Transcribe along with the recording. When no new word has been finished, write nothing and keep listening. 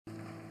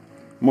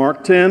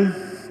Mark 10,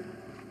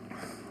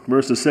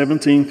 verses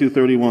 17 through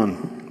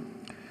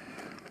 31.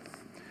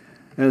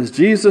 As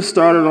Jesus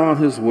started on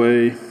his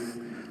way,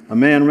 a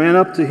man ran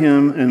up to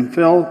him and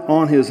fell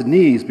on his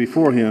knees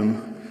before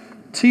him.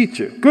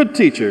 "Teacher, good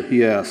teacher,"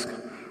 he asked,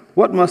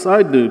 "what must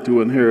I do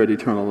to inherit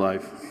eternal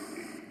life?"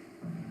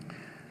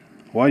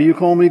 "Why do you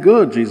call me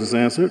good?" Jesus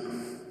answered.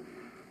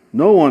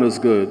 "No one is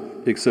good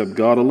except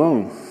God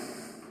alone.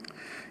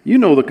 You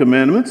know the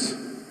commandments.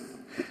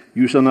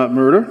 You shall not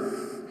murder.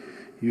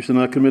 You shall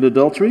not commit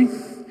adultery.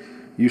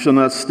 You shall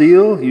not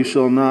steal. You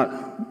shall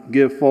not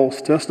give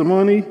false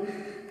testimony.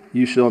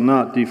 You shall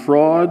not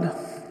defraud.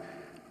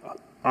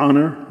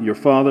 Honor your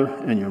father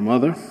and your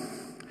mother."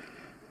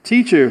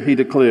 "Teacher," he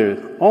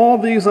declared, "all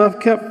these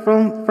I've kept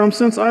from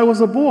since I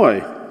was a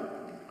boy."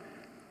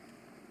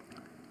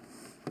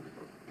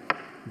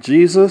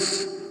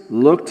 Jesus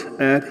looked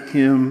at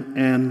him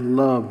and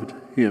loved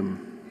him.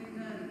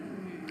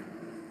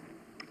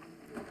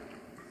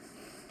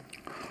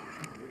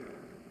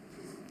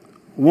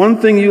 "One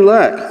thing you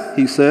lack,"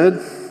 he said.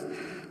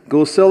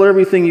 "Go sell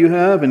everything you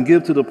have and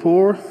give to the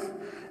poor,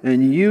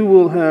 and you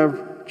will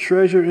have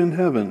treasure in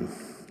heaven.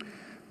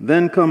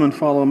 Then come and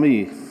follow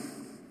me."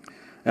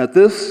 At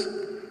this,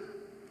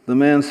 the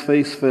man's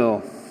face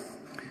fell.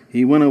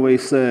 He went away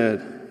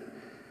sad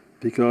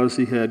because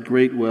he had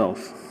great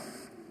wealth.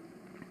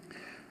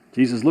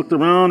 Jesus looked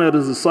around at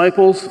his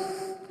disciples.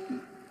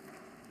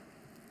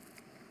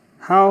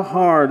 How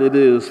hard it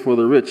is for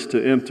the rich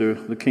to enter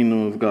the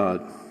kingdom of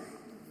God.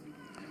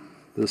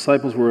 The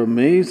disciples were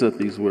amazed at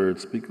these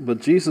words,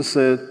 but Jesus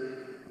said,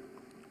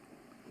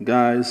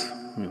 "Guys,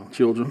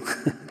 children,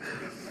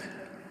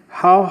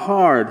 how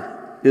hard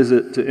is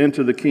it to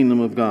enter the kingdom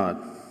of God?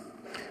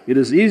 It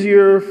is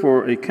easier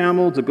for a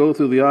camel to go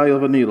through the eye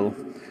of a needle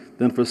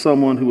than for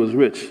someone who is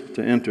rich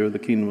to enter the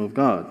kingdom of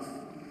God."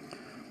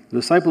 The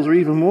disciples were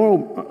even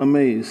more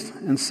amazed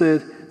and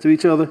said to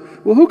each other,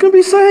 "Well, who can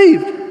be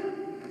saved?"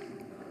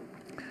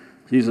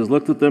 Jesus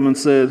looked at them and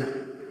said,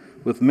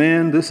 "With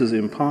man, this is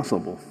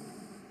impossible,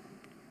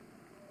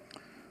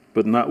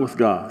 but not with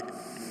God.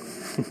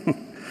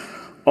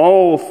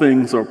 All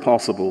things are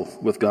possible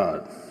with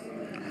God."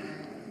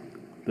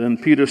 Then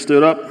Peter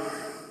stood up.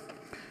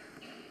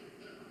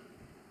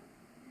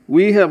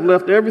 "We have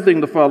left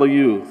everything to follow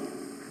you."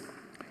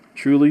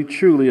 "Truly,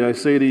 truly, I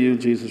say to you,"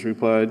 Jesus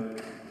replied,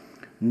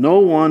 "no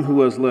one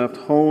who has left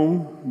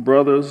home,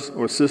 brothers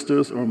or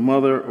sisters or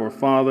mother or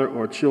father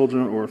or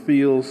children or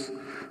fields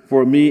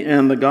for me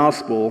and the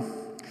gospel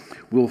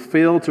will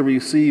fail to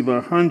receive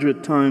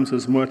 100 times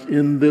as much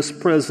in this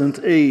present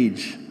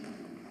age.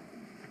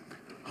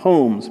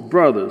 Homes,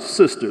 brothers,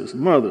 sisters,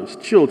 mothers,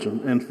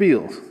 children, and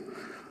fields,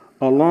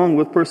 along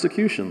with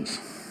persecutions.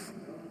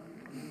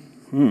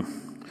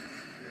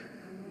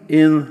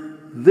 In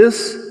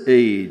this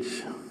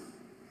age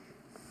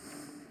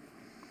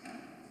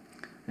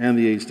and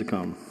the age to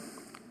come.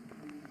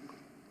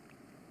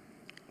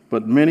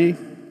 But many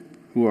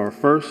who are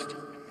first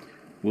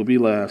will be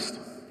last,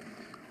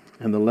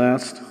 and the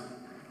last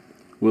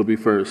will be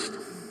first."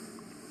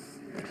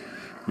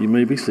 You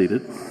may be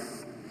seated.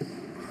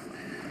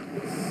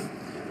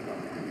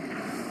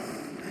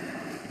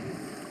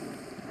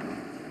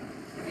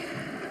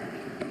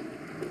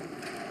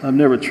 I've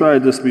never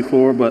tried this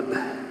before, but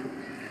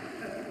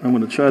I'm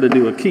going to try to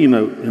do a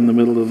keynote in the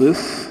middle of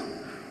this.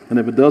 And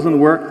if it doesn't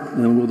work,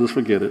 then we'll just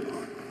forget it.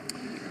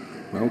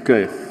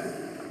 Okay.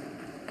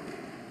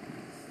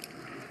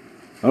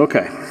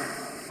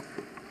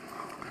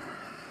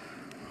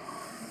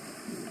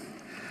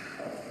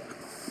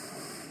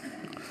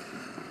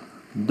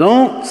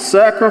 Don't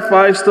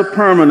sacrifice the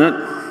permanent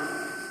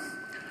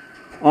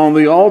on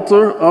the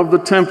altar of the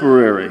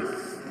temporary.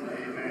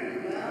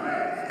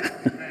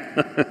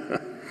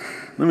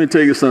 Let me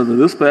tell you something.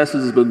 This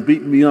passage has been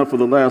beating me up for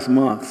the last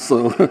month,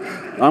 so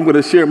I'm going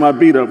to share my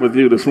beat up with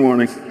you this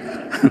morning.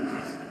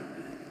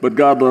 But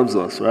God loves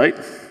us, right?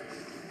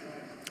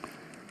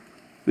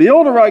 The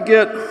older I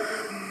get,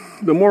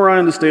 the more I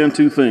understand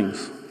two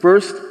things.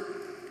 First,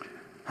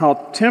 how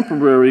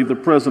temporary the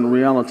present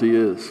reality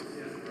is.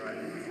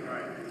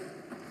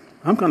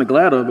 I'm kind of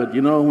glad of it.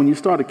 When you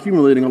start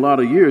accumulating a lot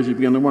of years, you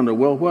begin to wonder,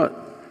 well, what?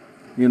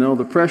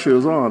 The pressure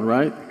is on,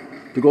 right?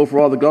 To go for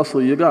all the gusto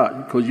you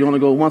got, because you only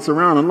go once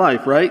around in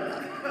life, right?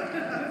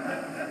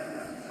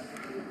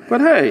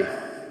 But hey,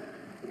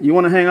 you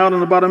want to hang out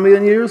in about 1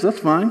 million years? That's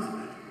fine.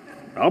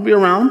 I'll be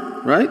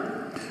around, right?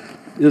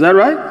 Is that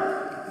right?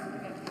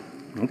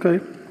 Okay,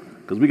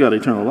 because we got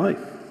eternal life.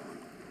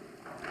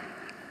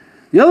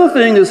 The other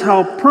thing is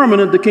how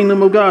permanent the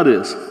kingdom of God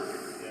is.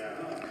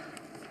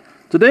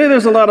 Today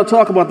there's a lot of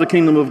talk about the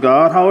kingdom of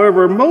God.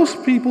 However,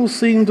 most people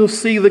seem to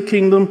see the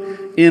kingdom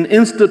in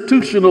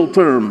institutional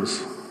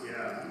terms.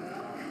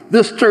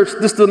 This church,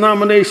 this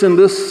denomination,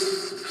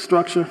 this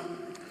structure,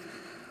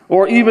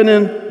 or even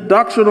in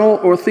doctrinal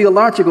or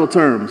theological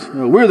terms.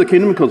 We're the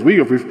kingdom because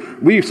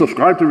we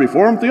subscribe to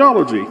Reformed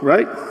theology,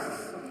 right?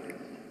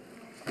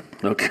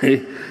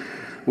 Okay.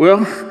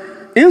 Well,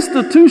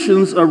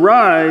 institutions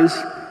arise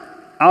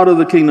out of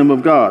the kingdom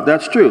of God.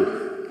 That's true.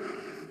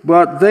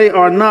 but they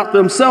are not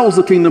themselves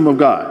the kingdom of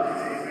God.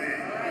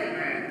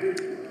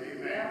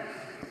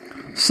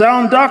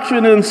 Sound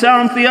doctrine and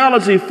sound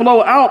theology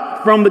flow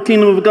out from the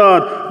kingdom of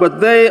God,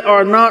 but they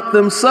are not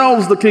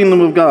themselves the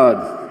kingdom of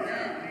God.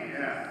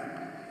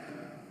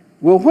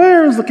 Well,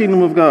 where is the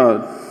kingdom of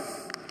God?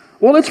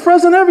 Well, it's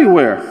present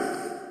everywhere.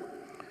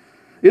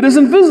 It is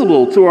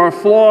invisible to our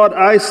flawed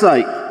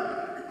eyesight,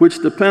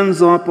 which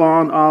depends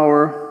upon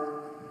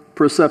our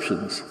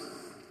perceptions.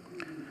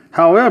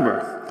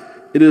 However,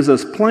 it is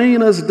as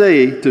plain as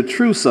day to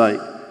true sight,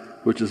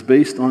 which is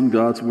based on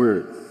God's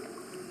word.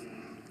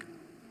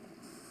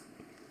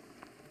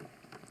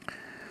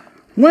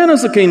 When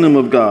is the kingdom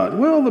of God?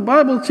 Well, the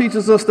Bible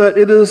teaches us that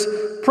it is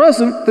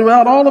present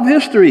throughout all of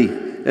history,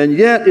 and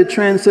yet it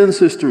transcends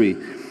history.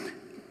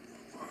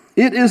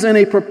 It is in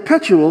a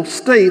perpetual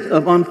state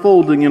of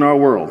unfolding in our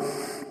world.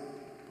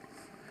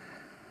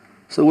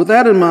 So with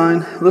that in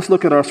mind, let's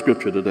look at our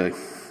scripture today.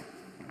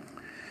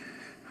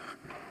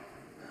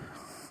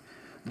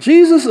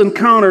 Jesus'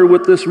 encounter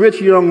with this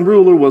rich young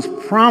ruler was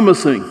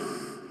promising.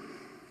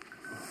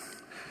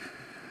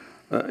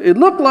 It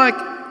looked like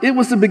it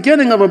was the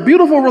beginning of a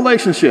beautiful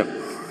relationship.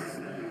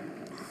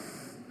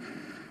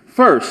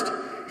 First,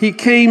 he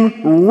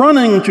came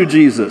running to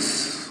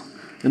Jesus.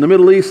 In the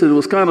Middle East, it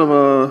was kind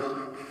of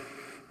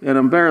an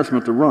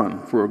embarrassment to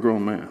run for a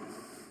grown man.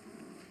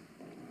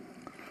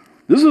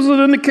 This was an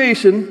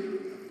indication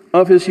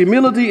of his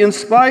humility in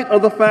spite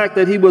of the fact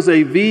that he was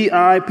a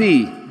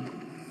VIP.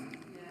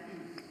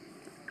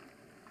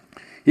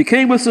 He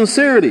came with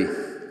sincerity.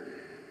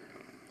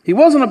 He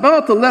wasn't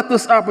about to let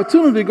this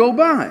opportunity go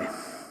by.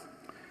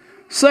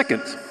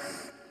 Second,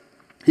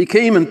 he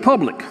came in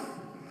public.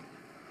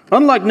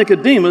 Unlike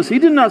Nicodemus, he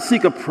did not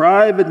seek a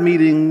private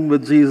meeting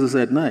with Jesus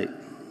at night.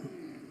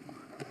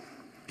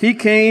 He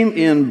came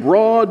in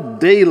broad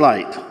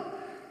daylight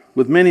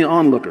with many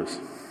onlookers,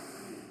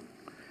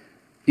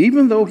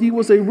 even though he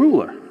was a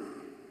ruler.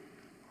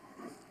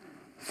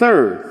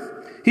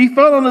 Third, he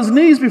fell on his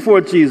knees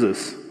before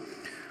Jesus.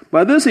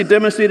 By this, he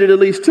demonstrated at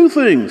least two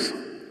things: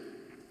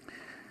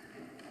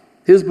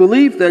 his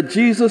belief that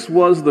Jesus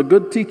was the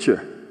good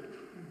teacher,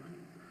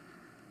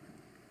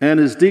 and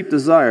his deep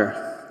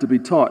desire to be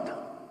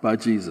taught by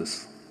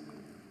Jesus.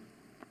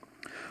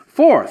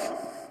 Fourth,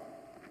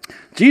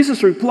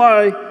 Jesus'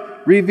 reply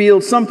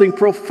revealed something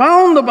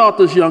profound about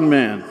this young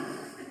man.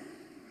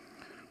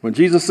 When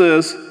Jesus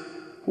says,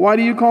 "Why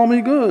do you call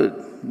me good?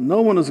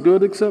 No one is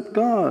good except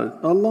God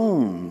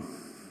alone."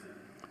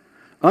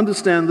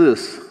 Understand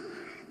this.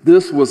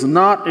 This was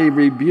not a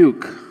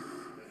rebuke.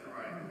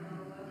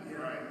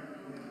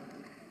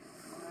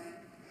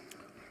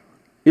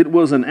 It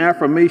was an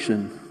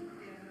affirmation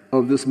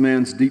of this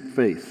man's deep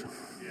faith.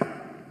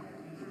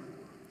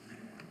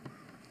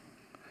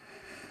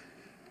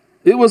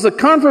 It was a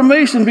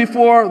confirmation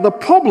before the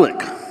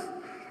public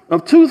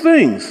of two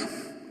things: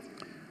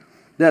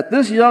 that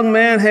this young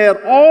man had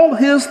all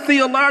his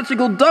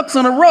theological ducks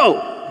in a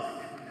row.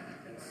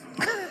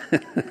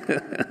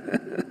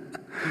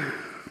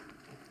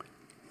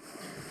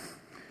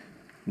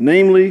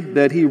 Namely,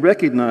 that he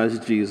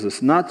recognized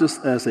Jesus not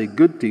just as a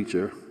good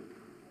teacher,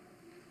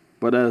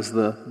 but as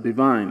the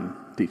divine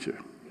teacher.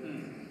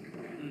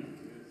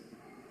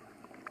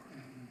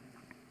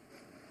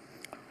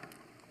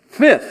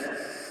 Fifth,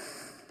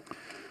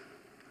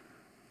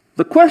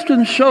 the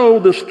question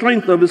showed the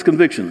strength of his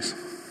convictions.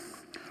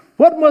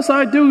 What must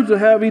I do to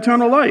have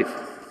eternal life?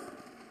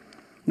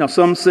 Now,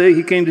 some say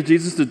he came to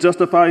Jesus to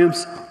justify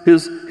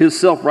his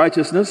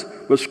self-righteousness,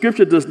 but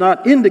Scripture does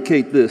not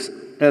indicate this,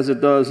 as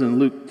it does in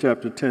Luke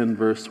chapter 10,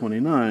 verse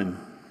 29,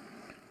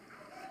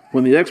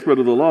 when the expert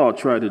of the law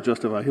tried to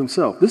justify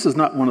himself. This is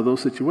not one of those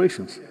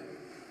situations.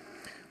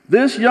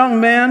 This young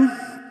man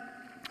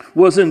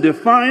was in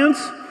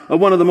defiance of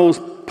one of the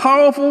most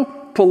powerful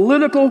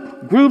political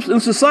groups in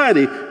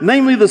society,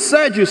 namely the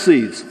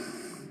Sadducees.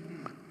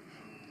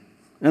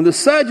 And the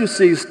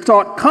Sadducees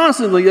taught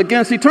constantly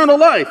against eternal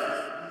life.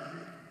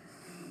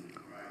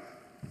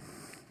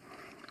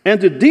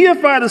 And to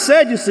deify the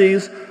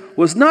Sadducees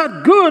was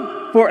not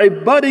good for a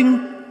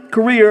budding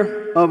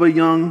career of a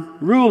young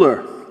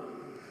ruler.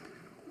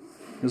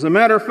 As a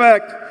matter of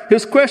fact,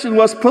 his question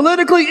was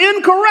politically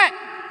incorrect.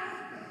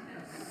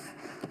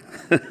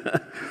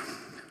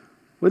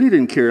 But he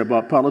didn't care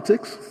about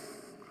politics.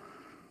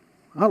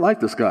 I like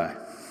this guy.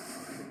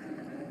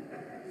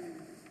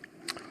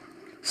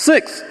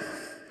 Sixth,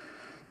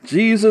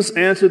 Jesus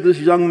answered this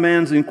young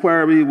man's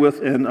inquiry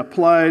with an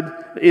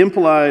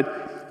implied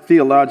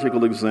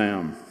theological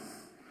exam.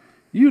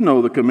 You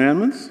know the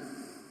commandments.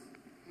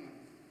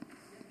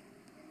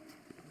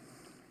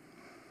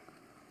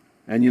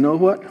 And you know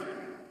what?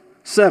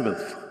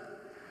 Seventh,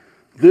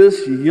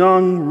 this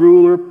young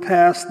ruler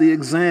passed the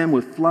exam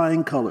with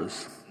flying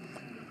colors.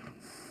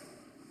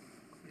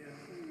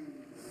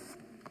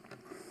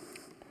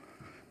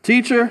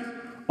 Teacher,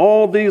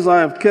 all these I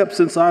have kept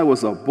since I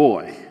was a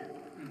boy.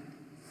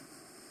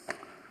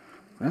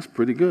 That's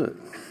pretty good.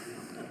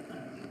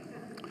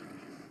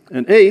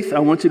 And eighth, I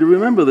want you to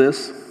remember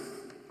this.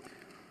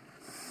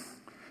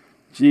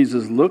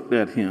 Jesus looked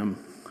at him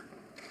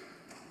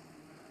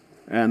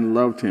and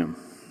loved him.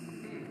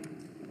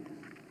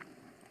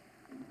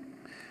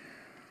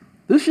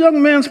 This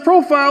young man's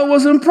profile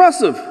was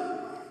impressive.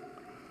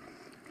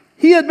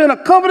 He had been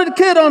a covenant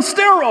kid on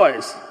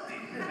steroids.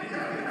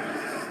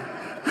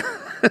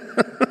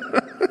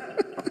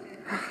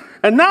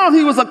 And now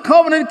he was a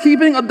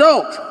covenant-keeping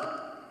adult.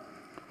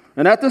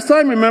 And at this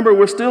time, remember,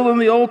 we're still in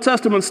the Old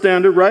Testament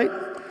standard, right?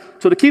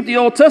 So to keep the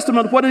Old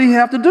Testament, what did he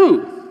have to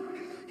do?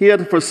 He had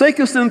to forsake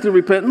his sin through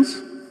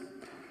repentance,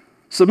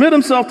 submit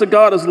himself to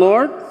God as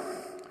Lord,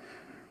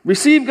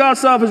 receive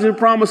God's salvation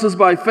promises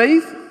by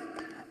faith,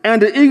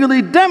 and to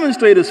eagerly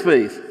demonstrate his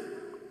faith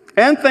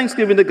and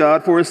thanksgiving to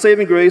God for his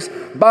saving grace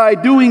by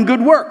doing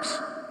good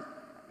works.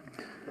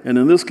 And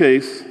in this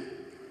case,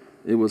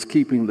 it was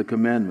keeping the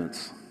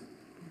commandments.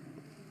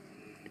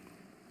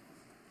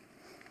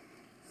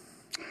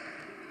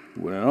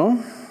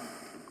 Well,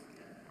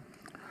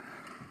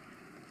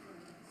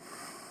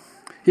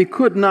 he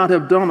could not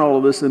have done all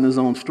of this in his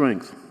own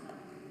strength.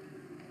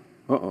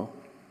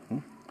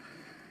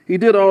 He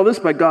did all this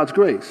by God's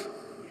grace.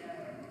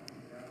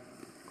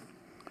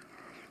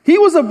 He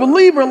was a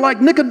believer like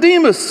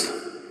Nicodemus.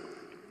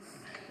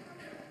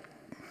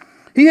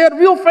 He had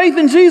real faith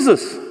in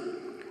Jesus.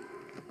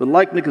 But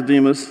like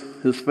Nicodemus,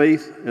 his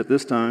faith at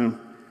this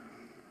time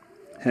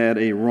had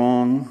a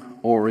wrong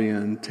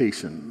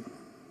orientation.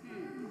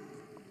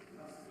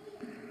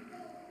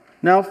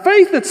 Now,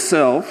 faith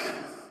itself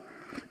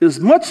is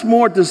much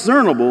more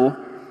discernible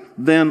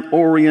than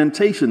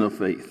orientation of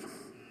faith.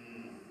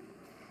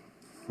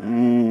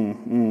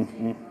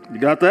 You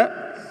got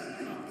that?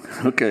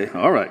 Okay,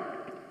 all right.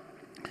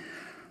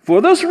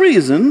 For this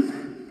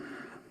reason,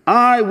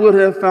 I would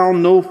have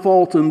found no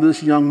fault in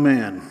this young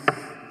man.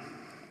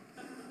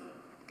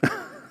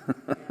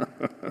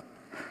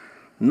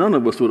 None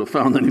of us would have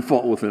found any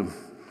fault with him.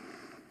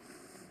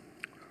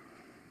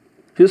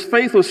 His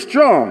faith was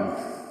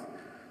strong.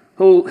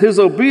 His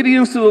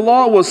obedience to the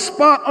law was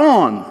spot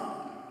on.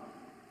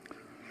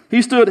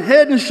 He stood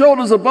head and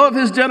shoulders above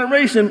his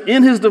generation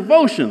in his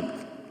devotion.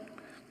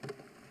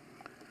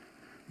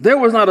 There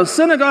was not a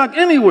synagogue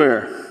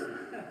anywhere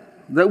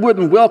that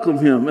wouldn't welcome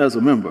him as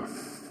a member.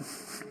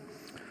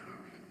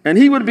 And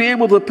he would be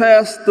able to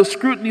pass the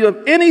scrutiny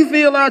of any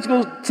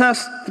theological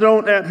test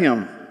thrown at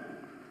him,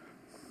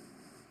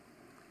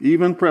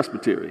 even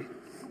presbytery.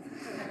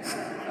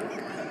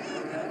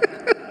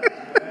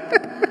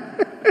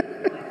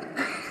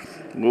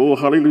 Oh,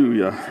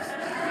 hallelujah.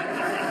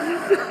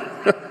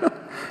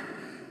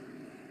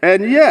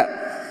 And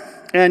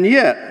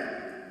yet,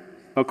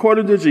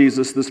 according to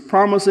Jesus, this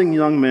promising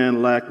young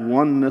man lacked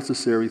one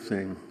necessary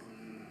thing.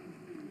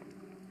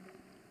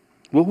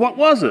 Well, what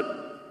was it?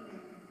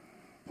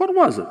 What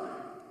was it?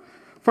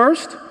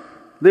 First,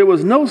 there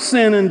was no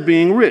sin in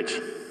being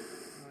rich.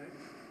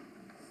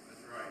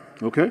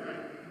 Okay?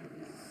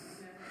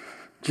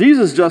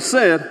 Jesus just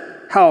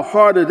said how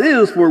hard it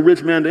is for a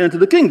rich man to enter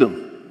the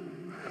kingdom.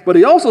 But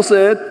he also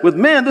said, with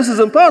man, this is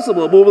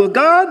impossible, but with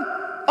God,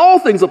 all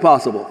things are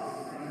possible.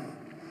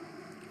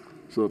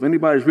 So if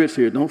anybody's rich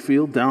here, don't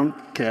feel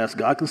downcast.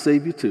 God can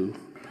save you too.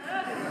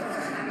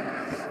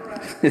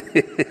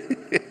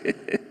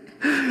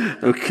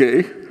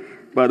 Okay.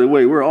 By the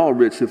way, we're all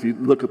rich if you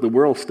look at the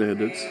world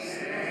standards.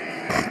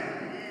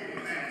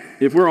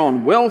 If we're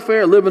on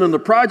welfare, living in the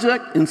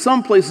project, in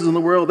some places in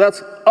the world,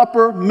 that's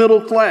upper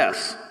middle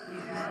class.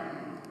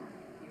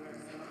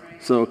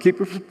 So keep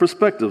your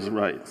perspectives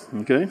right,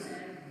 okay?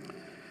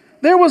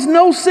 There was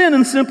no sin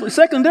in simply.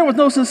 Second, there was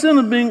no sin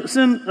in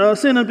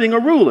being a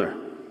ruler,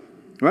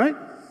 right?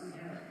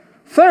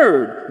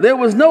 Third, there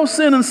was no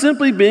sin in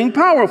simply being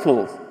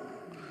powerful.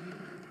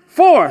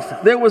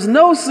 Fourth, there was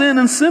no sin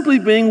in simply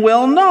being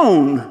well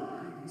known.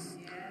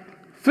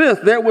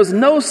 Fifth, there was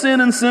no sin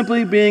in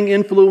simply being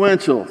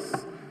influential.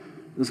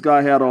 This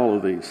guy had all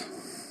of these.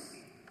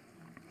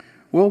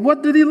 Well,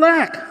 what did he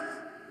lack?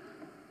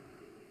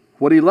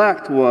 What he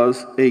lacked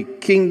was a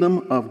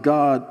kingdom of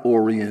God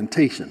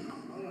orientation.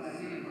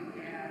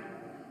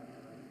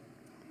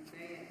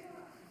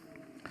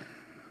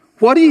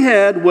 What he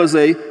had was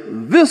a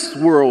this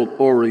world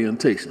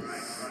orientation.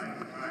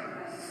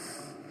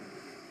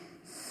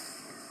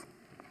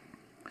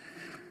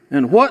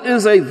 And what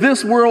is a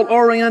this world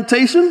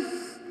orientation?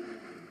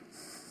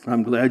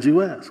 I'm glad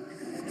you asked.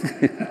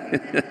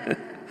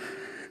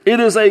 It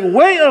is a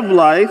way of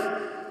life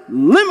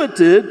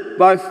limited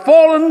by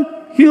fallen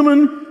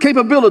human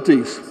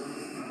capabilities.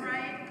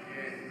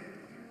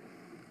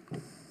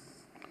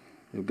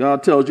 If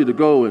God tells you to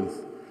go and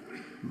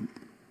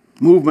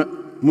move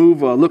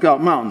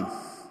Lookout Mountain,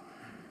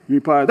 you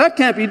reply, that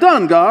can't be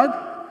done, God.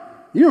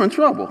 You're in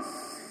trouble.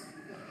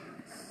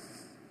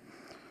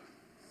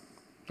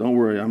 Don't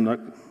worry, I'm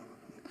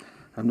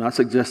not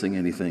suggesting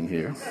anything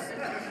here.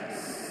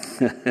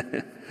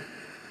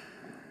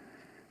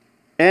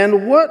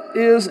 And what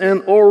is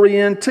an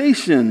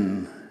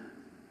orientation?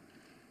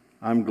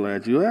 I'm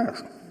glad you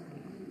asked.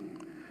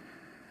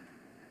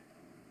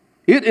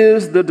 It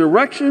is the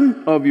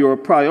direction of your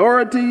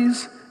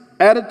priorities,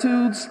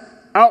 attitudes,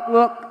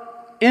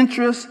 outlook,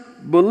 interests,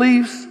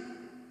 beliefs,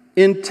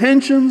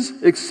 intentions,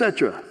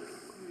 etc.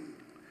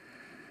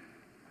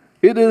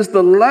 It is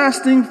the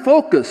lasting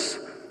focus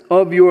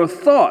of your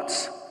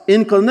thoughts,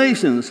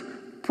 inclinations,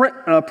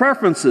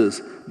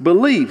 preferences,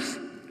 beliefs,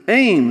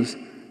 aims,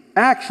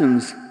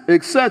 actions,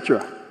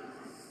 etc.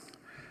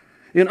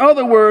 In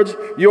other words,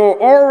 your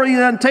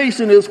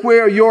orientation is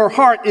where your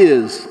heart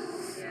is.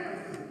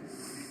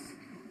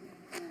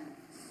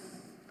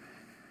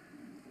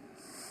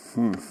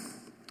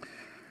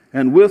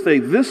 And with a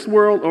this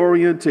world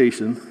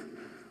orientation,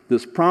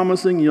 this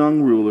promising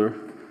young ruler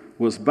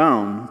was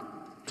bound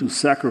to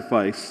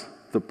sacrifice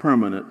the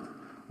permanent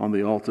on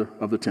the altar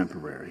of the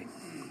temporary.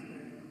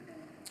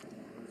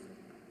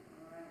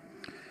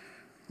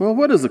 Well,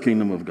 what is the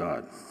kingdom of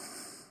God?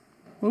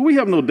 Well, we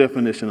have no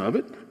definition of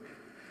it.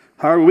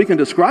 However, we can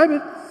describe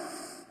it.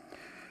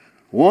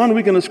 One,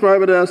 we can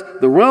describe it as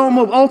the realm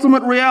of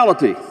ultimate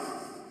reality.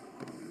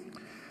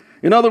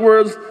 In other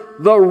words,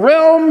 the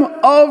realm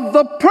of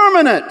the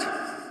permanent.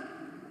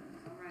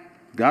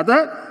 Got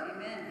that?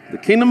 Amen. The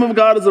kingdom of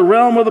God is the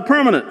realm of the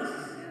permanent.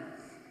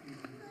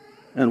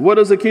 And what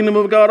is the kingdom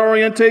of God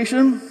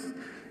orientation?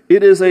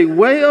 It is a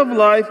way of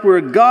life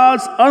where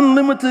God's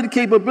unlimited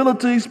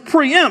capabilities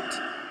preempt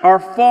our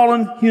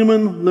fallen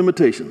human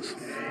limitations.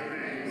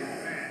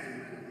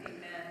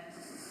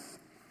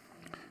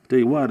 Tell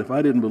you what, if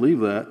I didn't believe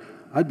that,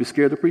 I'd be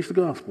scared to preach the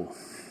gospel.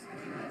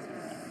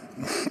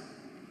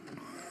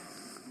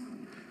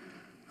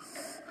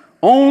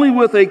 Only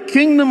with a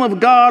kingdom of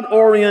God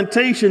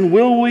orientation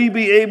will we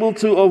be able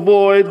to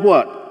avoid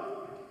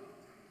what?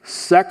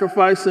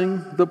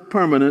 Sacrificing the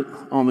permanent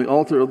on the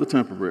altar of the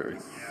temporary.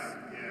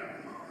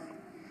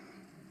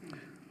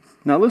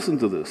 Now listen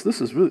to this. This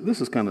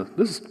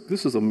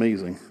is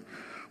amazing.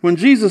 When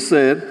Jesus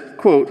said,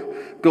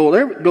 quote,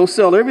 go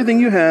sell everything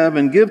you have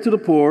and give to the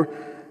poor,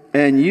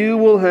 and you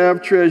will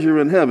have treasure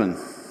in heaven.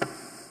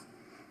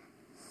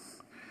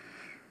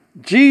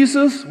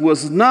 Jesus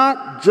was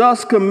not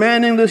just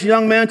commanding this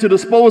young man to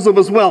dispose of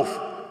his wealth.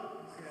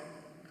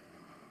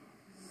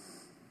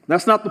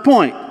 That's not the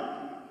point.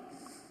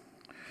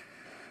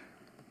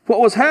 What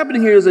was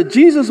happening here is that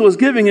Jesus was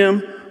giving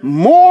him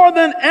more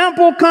than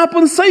ample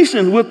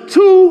compensation with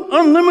two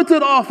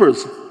unlimited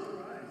offers.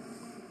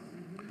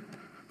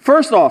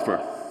 First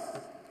offer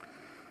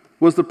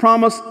was the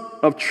promise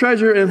of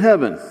treasure in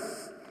heaven.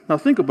 Now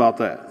think about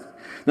that.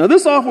 Now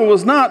this offer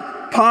was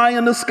not pie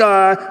in the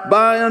sky,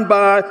 by and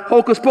by,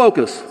 hocus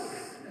pocus.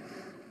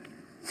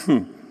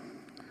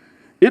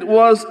 It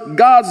was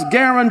God's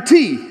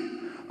guarantee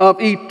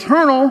of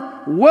eternal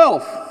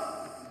wealth.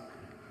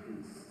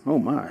 Oh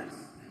my.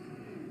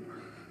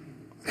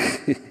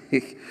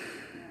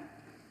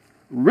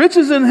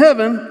 Riches in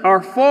heaven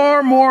are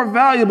far more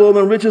valuable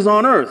than riches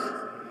on earth.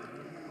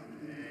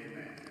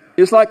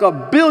 It's like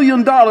 $1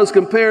 billion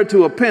compared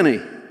to a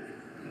penny.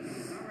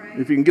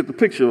 If you can get the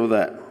picture of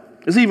that.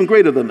 It's even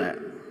greater than that.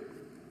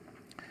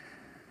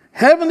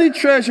 Heavenly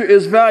treasure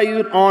is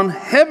valued on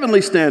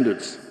heavenly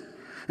standards.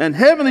 And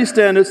heavenly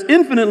standards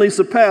infinitely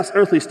surpass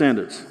earthly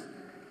standards.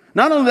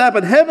 Not only that,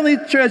 but heavenly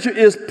treasure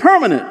is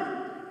permanent.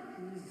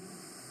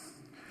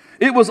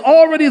 It was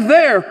already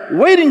there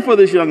waiting for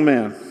this young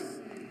man.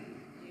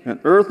 And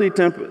earthly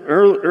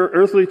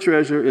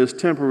treasure is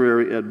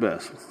temporary at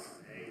best.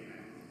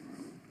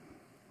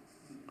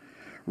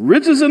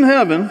 Riches in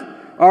heaven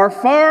are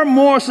far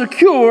more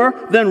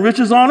secure than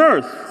riches on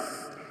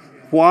earth.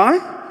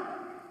 Why?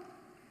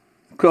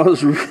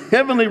 Because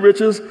heavenly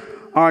riches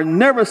are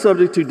never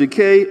subject to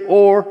decay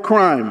or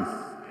crime.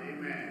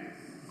 Amen.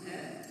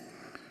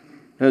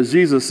 As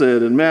Jesus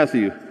said in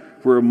Matthew,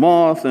 where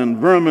moth and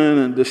vermin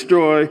and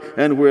destroy,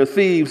 and where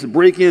thieves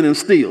break in and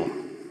steal.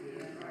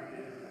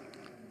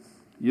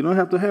 You don't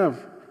have to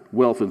have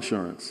wealth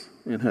insurance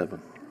in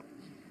heaven.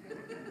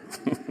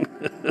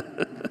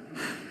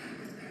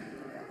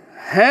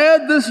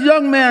 Had this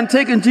young man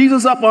taken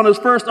Jesus up on his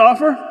first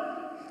offer,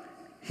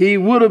 he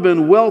would have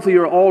been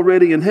wealthier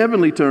already in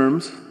heavenly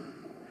terms.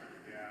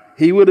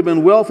 He would have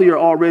been wealthier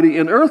already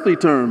in earthly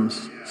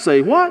terms.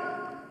 Say what?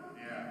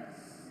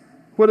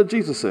 What did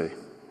Jesus say?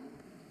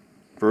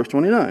 Verse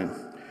 29.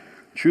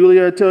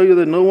 Truly I tell you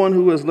that no one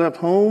who has left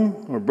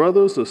home or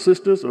brothers or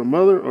sisters or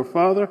mother or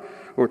father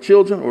or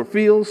children or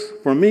fields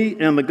for me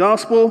and the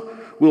gospel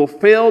will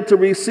fail to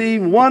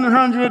receive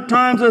 100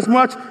 times as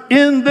much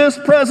in this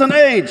present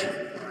age.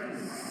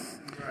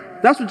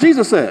 That's what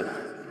Jesus said.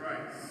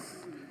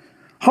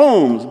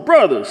 Homes,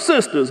 brothers,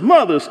 sisters,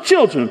 mothers,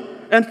 children,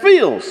 and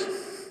fields.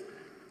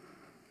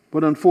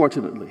 But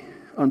unfortunately,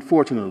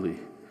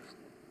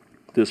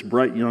 this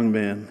bright young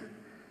man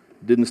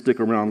didn't stick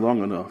around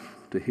long enough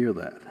to hear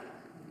that.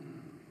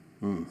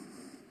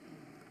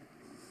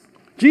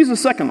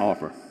 Jesus' second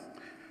offer.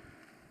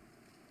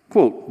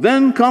 Quote,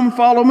 then come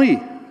follow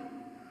me.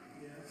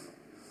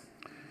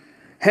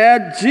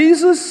 Had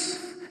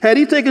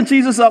he taken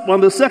Jesus up on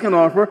the second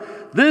offer,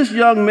 this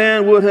young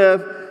man would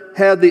have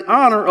had the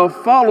honor of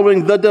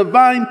following the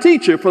divine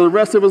teacher for the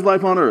rest of his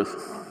life on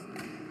earth.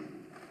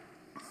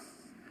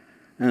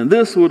 And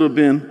this would have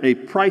been a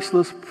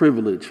priceless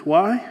privilege.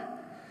 Why?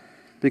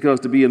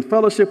 Because to be in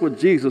fellowship with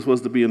Jesus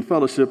was to be in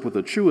fellowship with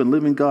the true and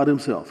living God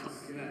himself.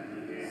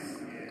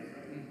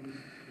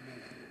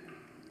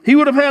 He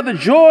would have had the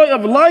joy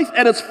of life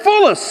at its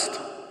fullest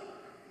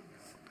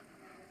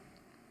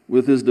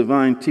with his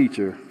divine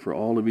teacher for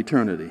all of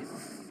eternity.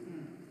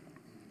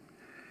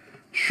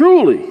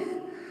 Truly,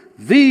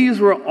 these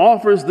were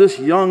offers this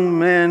young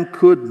man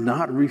could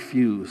not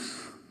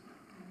refuse.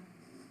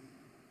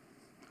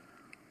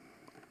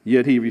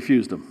 Yet he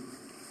refused them.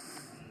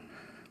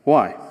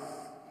 Why?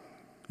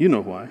 You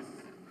know why.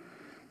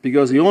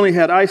 Because he only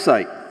had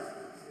eyesight.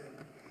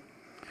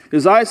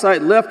 His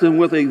eyesight left him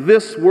with a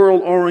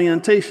this-world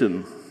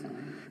orientation.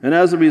 And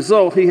as a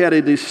result, he had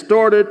a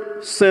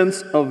distorted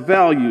sense of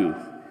value.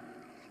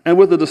 And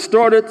with a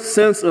distorted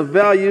sense of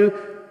value,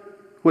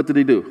 what did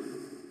he do?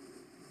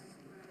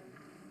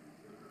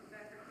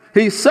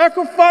 He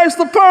sacrificed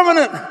the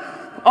permanent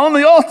on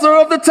the altar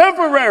of the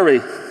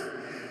temporary.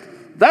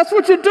 That's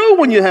what you do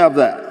when you have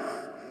that.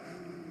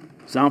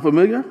 Sound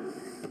familiar?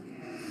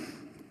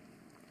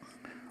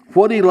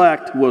 What he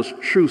lacked was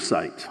true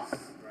sight.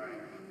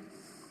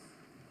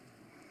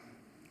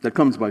 That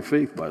comes by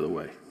faith, by the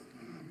way.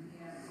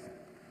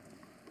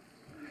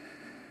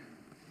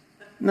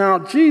 Now,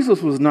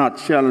 Jesus was not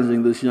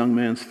challenging this young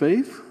man's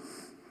faith.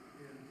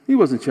 He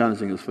wasn't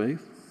challenging his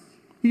faith.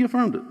 He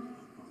affirmed it.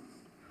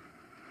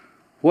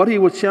 What he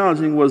was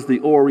challenging was the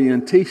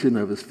orientation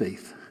of his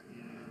faith.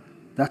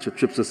 That's what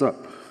trips us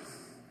up.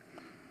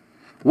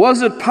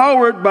 Was it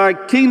powered by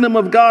kingdom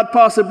of God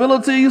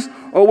possibilities,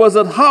 or was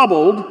it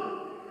hobbled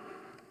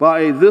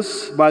by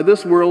this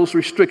world's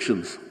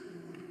restrictions?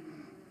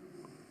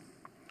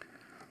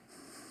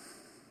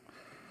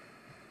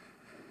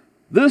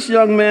 This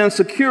young man's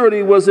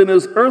security was in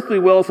his earthly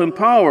wealth and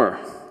power,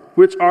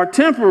 which are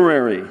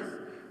temporary,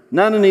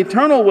 not in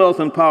eternal wealth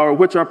and power,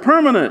 which are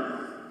permanent.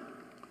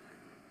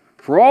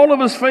 For all of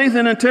his faith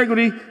and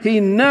integrity, he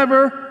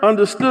never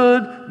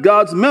understood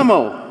God's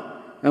memo.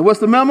 And what's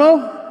the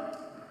memo?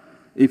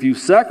 If you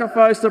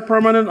sacrifice the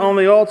permanent on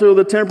the altar of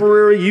the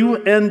temporary, you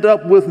end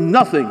up with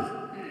nothing.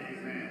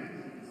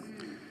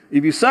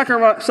 If you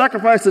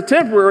sacrifice the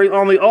temporary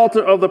on the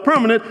altar of the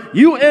permanent,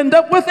 you end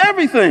up with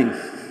everything.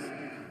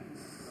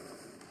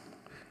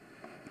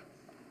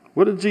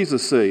 What did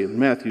Jesus say in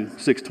Matthew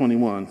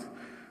 6:21?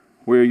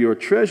 Where your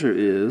treasure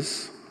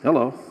is,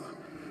 hello,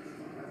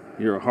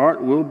 your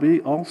heart will be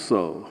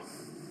also.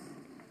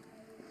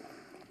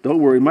 Don't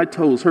worry, my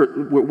toes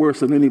hurt worse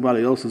than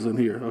anybody else's in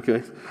here,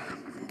 okay?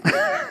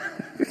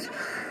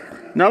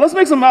 Now let's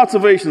make some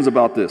observations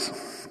about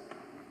this.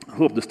 I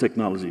hope this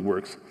technology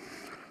works.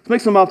 Let's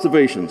make some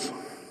observations.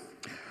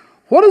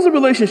 What is the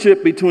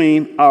relationship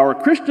between our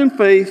Christian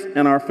faith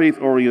and our faith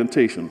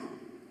orientation?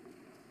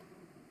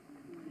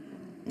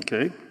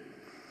 Okay.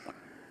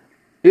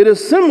 It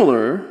is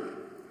similar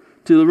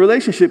to the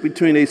relationship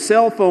between a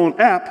cell phone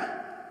app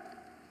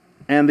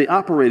and the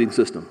operating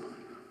system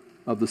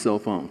of the cell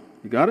phone.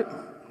 You got it?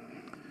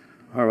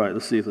 All right,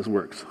 let's see if this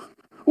works.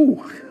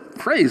 Ooh,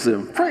 praise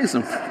him, praise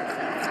him.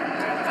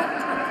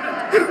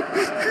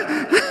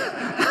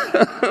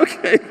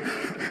 Okay.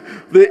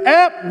 The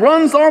app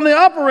runs on the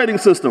operating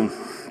system,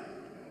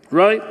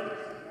 right?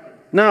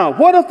 Now,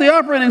 what if the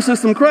operating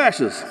system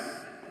crashes?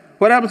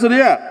 What happens to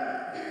the app?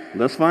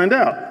 Let's find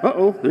out.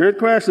 Uh-oh, there it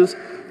crashes.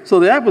 So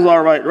the app was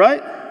all right,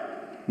 right?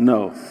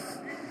 No.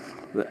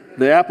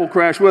 The app will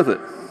crash with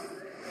it.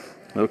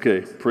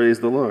 Okay,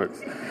 praise the Lord.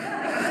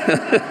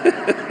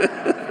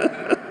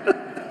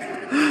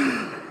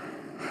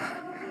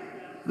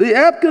 The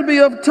app can be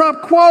of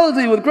top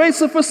quality with great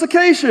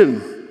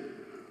sophistication,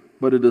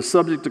 but it is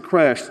subject to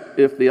crash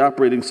if the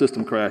operating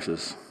system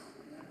crashes.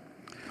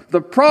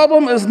 The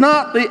problem is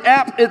not the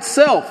app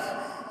itself.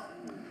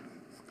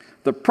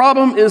 The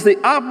problem is the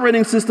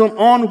operating system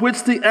on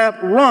which the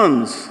app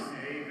runs.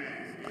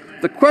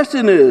 The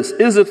question is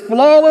it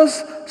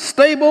flawless,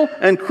 stable,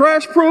 and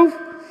crash-proof,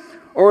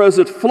 or is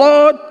it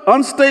flawed,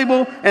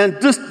 unstable, and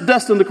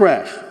destined to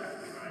crash?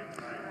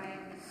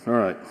 All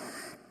right.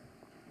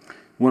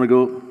 Want to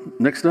go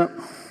next up?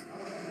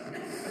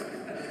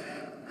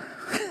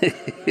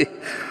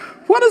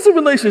 What is the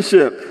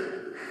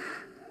relationship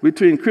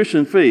between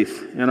Christian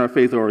faith and our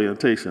faith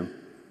orientation?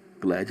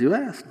 Glad you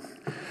asked.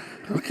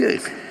 Okay.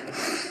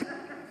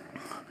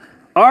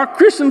 Our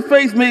Christian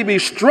faith may be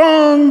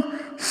strong,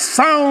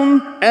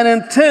 sound, and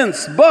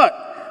intense,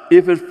 but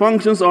if it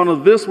functions on a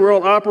this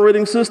world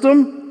operating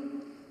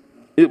system,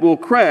 it will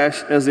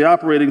crash as the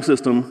operating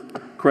system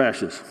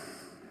crashes.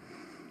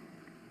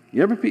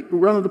 You ever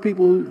run into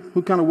people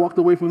who kind of walked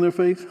away from their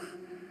faith?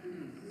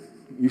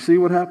 You see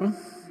what happened?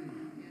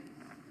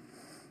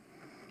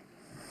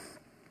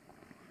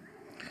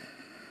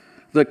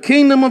 The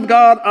kingdom of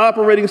God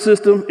operating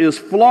system is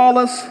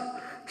flawless,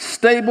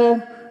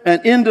 stable,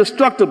 and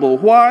indestructible.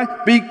 Why?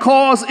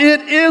 Because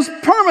it is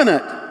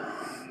permanent.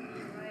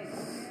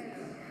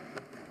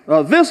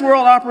 This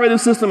world operating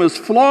system is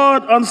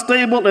flawed,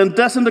 unstable, and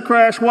destined to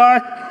crash. Why?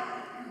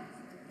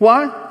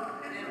 Why?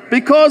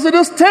 Because it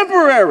is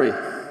temporary.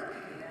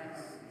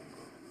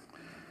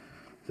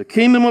 The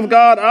kingdom of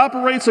God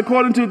operates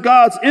according to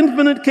God's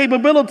infinite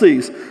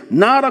capabilities,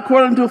 not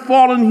according to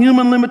fallen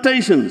human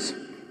limitations.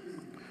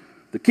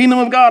 The kingdom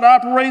of God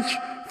operates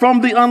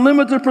from the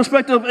unlimited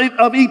perspective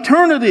of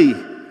eternity,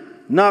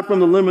 not from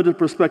the limited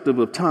perspective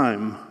of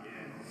time.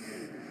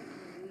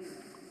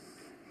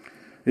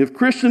 If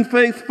Christian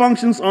faith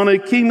functions on a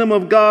kingdom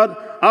of God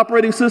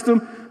operating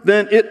system,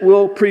 then it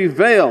will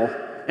prevail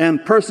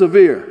and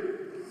persevere.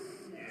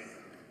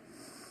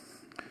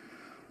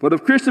 But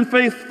if Christian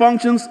faith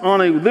functions on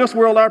a this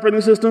world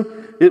operating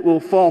system, it will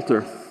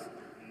falter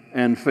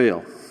and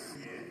fail.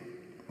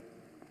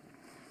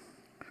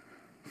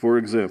 For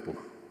example,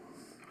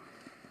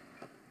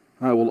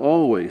 I will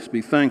always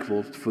be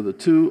thankful for the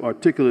two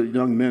articulate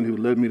young men who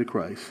led me to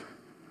Christ.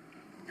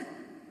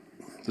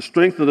 The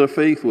strength of their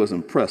faith was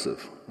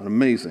impressive and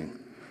amazing.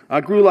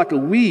 I grew like a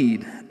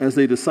weed as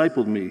they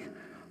discipled me.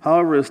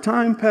 However, as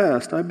time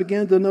passed, I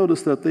began to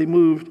notice that they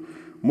moved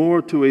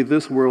more to a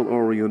this world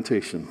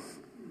orientation.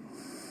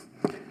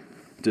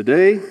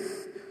 Today,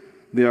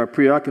 they are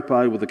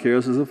preoccupied with the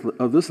cares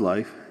of this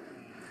life.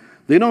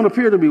 They don't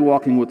appear to be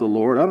walking with the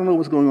Lord. I don't know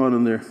what's going on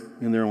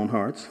in their own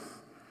hearts.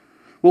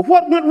 Well,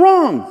 what went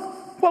wrong?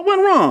 What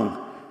went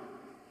wrong?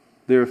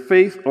 Their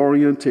faith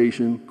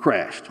orientation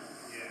crashed.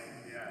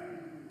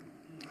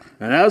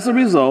 And as a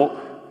result,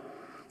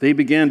 they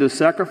began to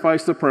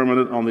sacrifice the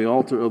permanent on the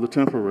altar of the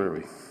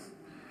temporary.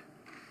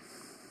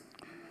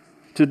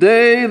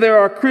 Today, there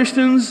are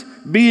Christians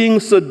being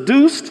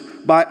seduced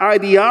by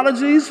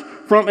ideologies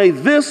from a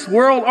this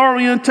world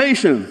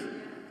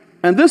orientation.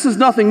 And this is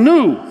nothing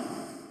new.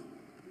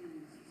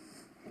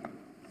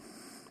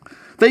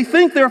 They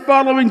think they're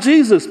following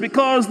Jesus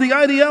because the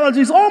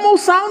ideologies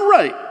almost sound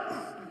right.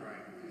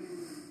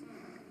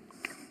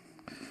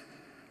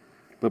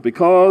 But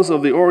because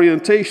of the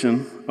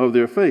orientation of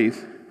their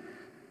faith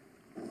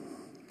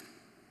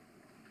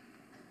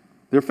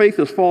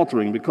is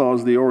faltering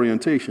because the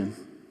orientation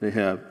they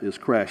have is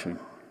crashing.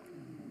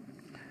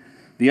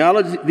 The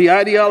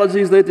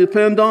ideologies they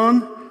depend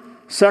on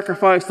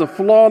sacrifice the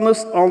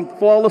flawless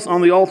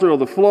on the altar of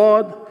the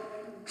flawed,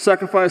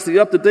 sacrifice the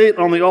up-to-date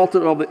on the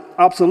altar of the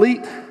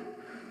obsolete,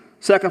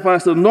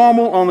 sacrifice the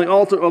normal on the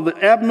altar of the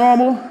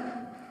abnormal,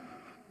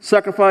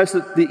 sacrifice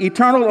the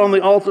eternal on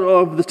the altar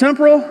of the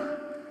temporal,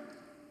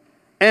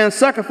 and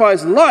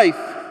sacrifice life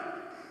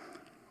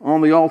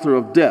on the altar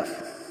of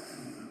death.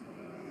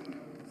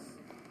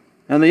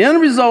 And the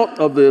end result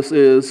of this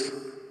is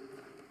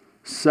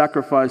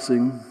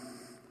sacrificing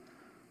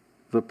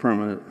the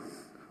permanent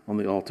on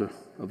the altar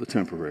of the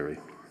temporary.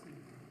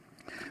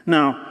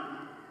 Now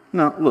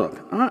look,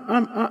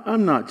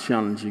 I'm not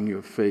challenging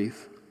your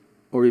faith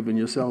or even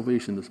your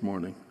salvation this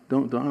morning.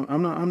 I'm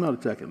not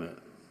attacking that.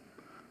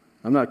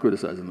 I'm not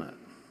criticizing that.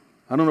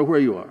 I don't know where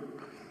you are,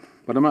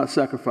 but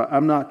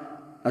I'm not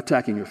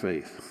attacking your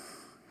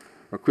faith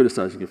or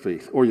criticizing your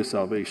faith or your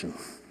salvation.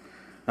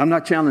 I'm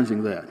not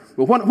challenging that.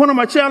 But what am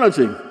I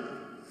challenging?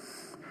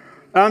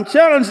 I'm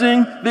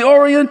challenging the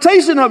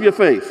orientation of your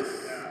faith.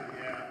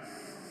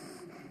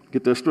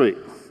 Get that straight.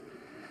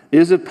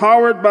 Is it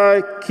powered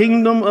by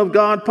kingdom of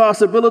God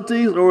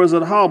possibilities, or is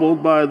it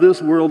hobbled by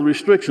this world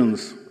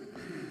restrictions?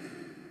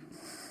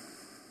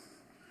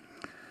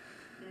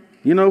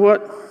 You know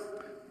what?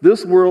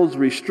 This world's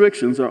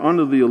restrictions are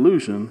under the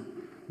illusion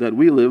that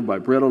we live by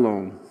bread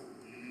alone.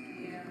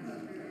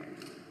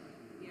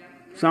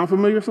 Sound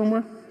familiar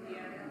somewhere?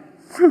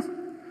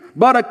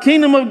 But a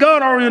kingdom of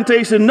God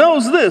orientation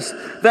knows this,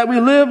 that we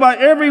live by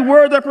every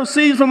word that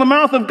proceeds from the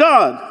mouth of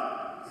God.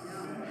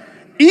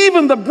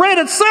 Even the bread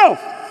itself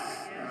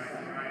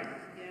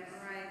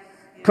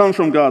comes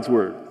from God's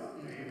word.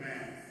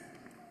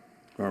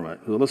 All right,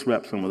 so let's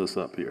wrap some of this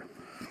up here.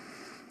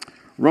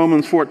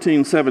 Romans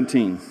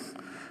 14:17.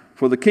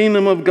 For the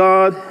kingdom of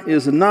God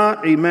is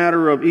not a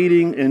matter of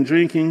eating and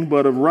drinking,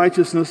 but of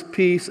righteousness,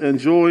 peace, and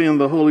joy in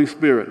the Holy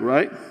Spirit,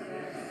 right?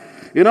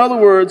 In other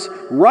words,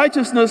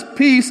 righteousness,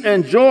 peace,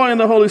 and joy in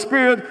the Holy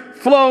Spirit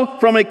flow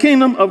from a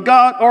kingdom of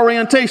God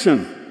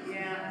orientation.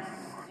 Yeah.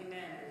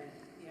 Amen.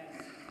 Yes.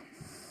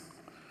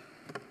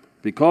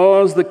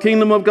 Because the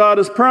kingdom of God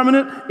is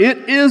permanent,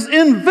 it is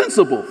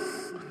invincible.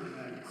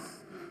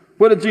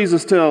 What did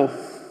Jesus tell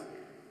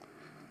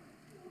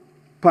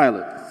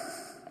Pilate?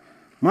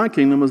 My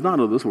kingdom is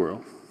not of this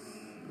world.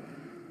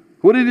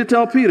 What did he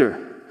tell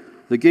Peter?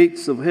 The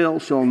gates of hell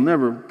shall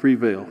never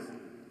prevail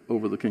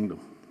over the kingdom.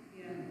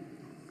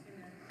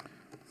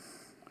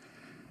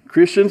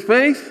 Christian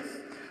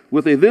faith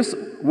with a this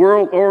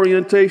world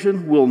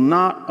orientation will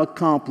not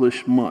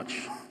accomplish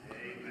much.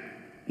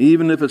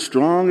 Even if it's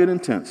strong and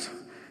intense.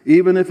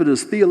 Even if it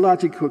is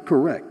theologically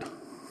correct.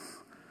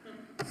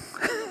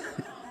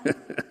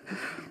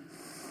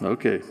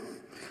 Okay.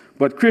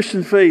 But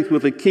Christian faith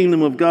with a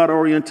kingdom of God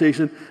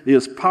orientation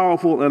is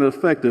powerful and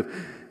effective.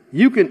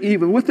 You can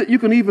even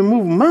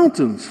move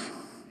mountains.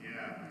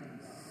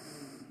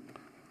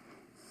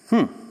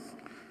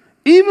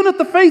 Even if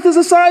the faith is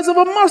the size of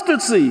a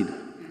mustard seed.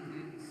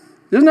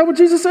 Isn't that what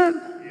Jesus said?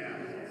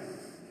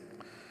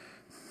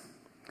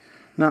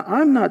 Now,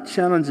 I'm not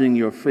challenging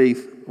your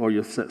faith or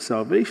your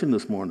salvation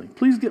this morning.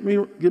 Please get me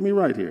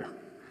right here.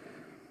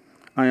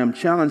 I am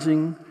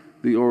challenging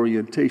the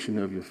orientation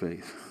of your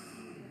faith.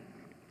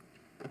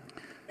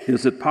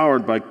 Is it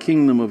powered by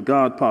kingdom of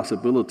God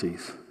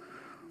possibilities,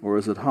 or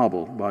is it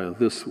hobbled by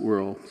this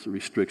world's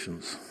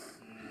restrictions?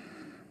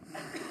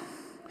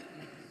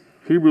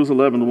 Hebrews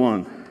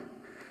 11:1.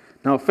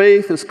 Now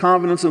faith is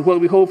confidence in what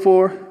we hope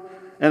for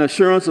and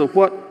assurance of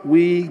what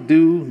we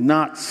do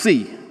not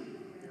see.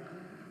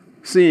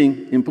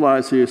 Seeing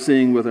implies here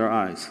seeing with our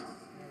eyes.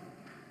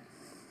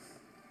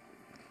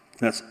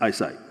 That's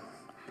eyesight.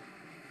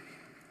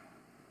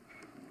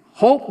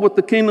 Hope with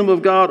the kingdom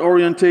of God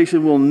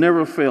orientation will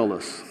never fail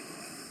us.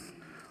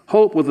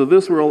 Hope with the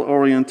this world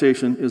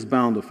orientation is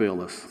bound to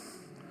fail us.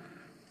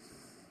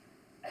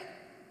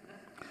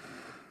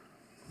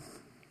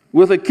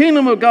 With a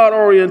kingdom of God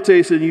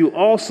orientation, you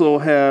also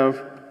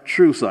have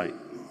true sight.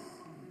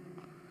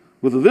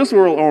 With the this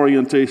world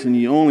orientation,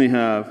 you only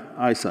have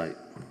eyesight.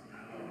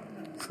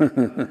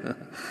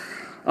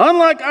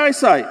 Unlike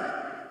eyesight,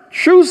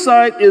 true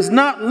sight is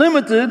not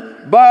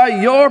limited by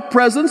your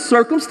present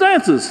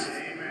circumstances.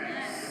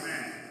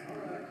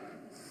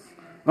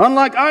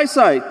 Unlike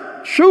eyesight,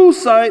 true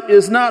sight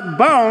is not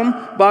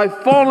bound by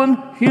fallen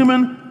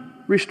human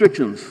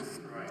restrictions.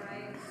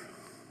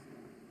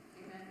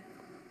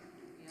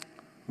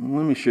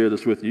 Let me share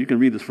this with you. You can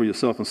read this for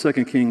yourself in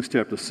 2 Kings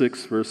chapter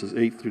 6, verses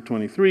 8 through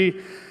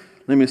 23.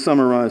 Let me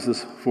summarize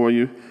this for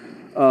you.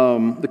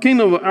 The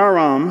kingdom of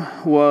Aram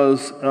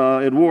was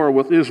at war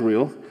with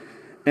Israel,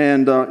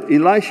 and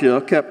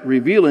Elisha kept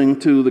revealing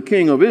to the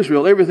king of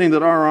Israel everything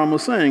that Aram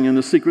was saying in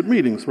the secret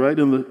meetings, right,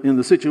 in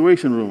the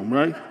situation room,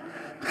 right?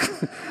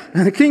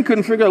 And the king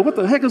couldn't figure out what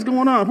the heck is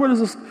going on. Where does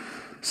this?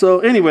 So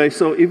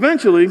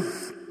eventually,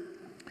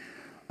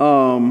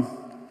 Aram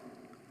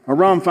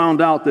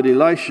found out that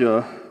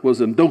Elisha was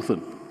in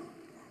Dothan.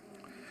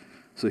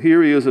 So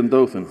here he is in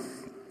Dothan.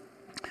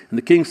 And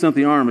the king sent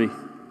the army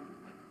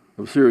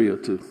of Syria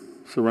to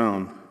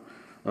surround,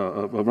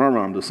 of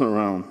Aram to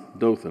surround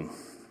Dothan.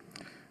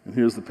 And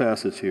here's the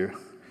passage here,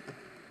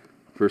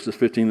 verses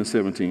 15 and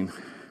 17.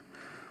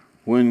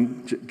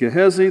 When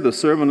Gehazi, the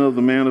servant of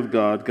the man of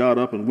God, got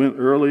up and went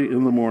early the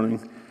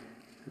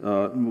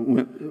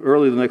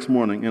next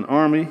morning, an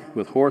army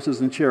with horses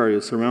and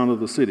chariots surrounded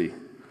the city.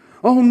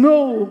 "Oh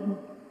no,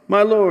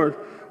 my lord,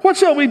 what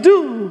shall we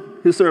do?"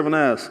 his servant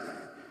asked.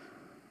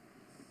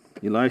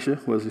 Elisha,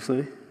 what does he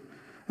say?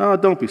 "Oh,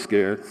 don't be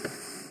scared."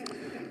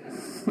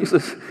 He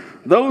says,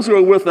 "Those who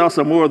are with us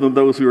are more than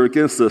those who are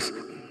against us.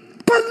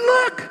 But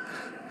look!"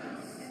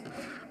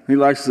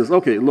 Elisha says,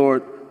 "Okay,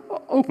 Lord,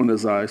 open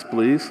his eyes,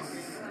 please."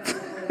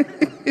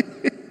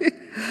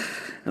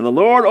 And the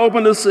Lord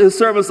opened his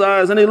servant's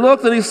eyes, and he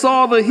looked, and he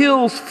saw the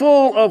hills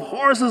full of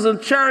horses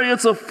and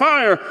chariots of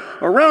fire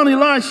around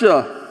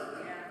Elisha.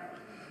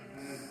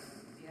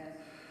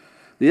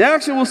 The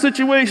actual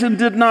situation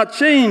did not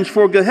change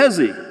for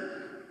Gehazi,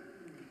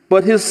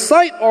 but his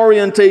sight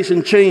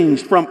orientation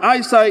changed from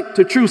eyesight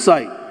to true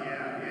sight.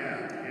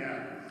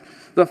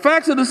 The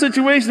facts of the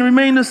situation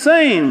remained the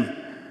same,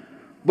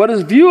 but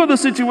his view of the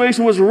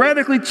situation was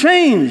radically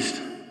changed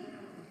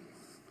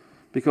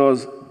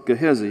because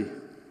Gehazi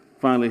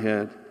finally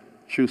had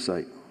true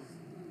sight.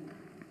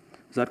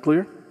 Is that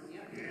clear?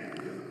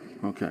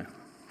 Okay.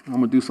 I'm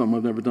going to do something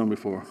I've never done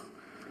before.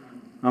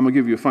 I'm going to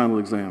give you a final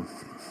exam.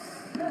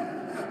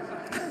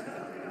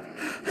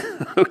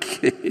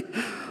 Okay.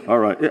 All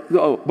right.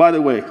 Oh, by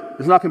the way,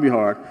 it's not going to be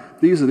hard.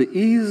 These are the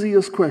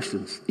easiest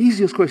questions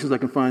I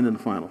can find in the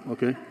final,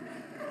 okay?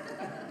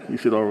 You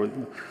should already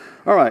know.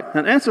 All right,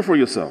 and answer for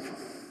yourself.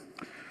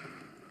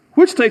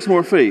 Which takes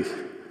more faith?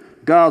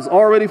 God's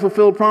already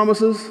fulfilled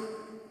promises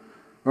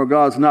or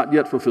God's not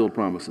yet fulfilled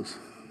promises?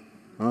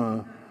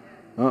 Not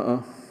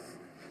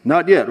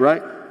yet,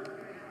 right?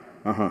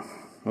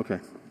 Okay.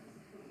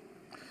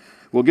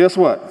 Well, guess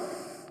what?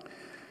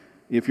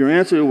 If your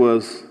answer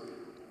was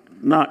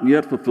not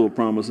yet fulfilled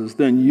promises,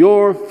 then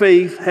your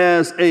faith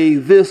has a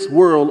this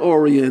world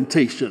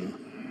orientation.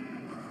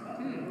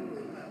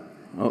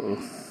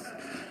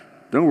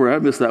 Don't worry, I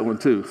missed that one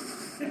too.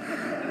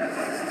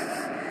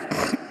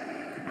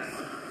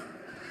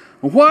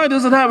 Why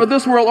does it have a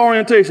this world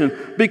orientation?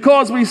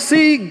 Because we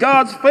see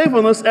God's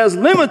faithfulness as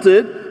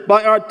limited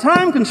by our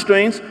time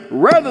constraints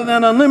rather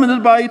than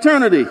unlimited by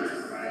eternity.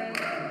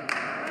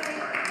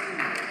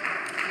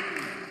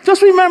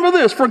 Just remember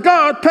this, for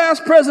God,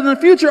 past, present, and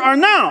future are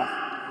now.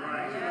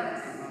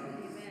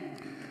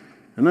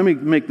 And let me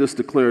make this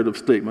declarative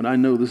statement. I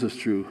know this is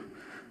true.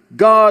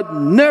 God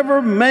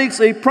never makes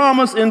a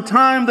promise in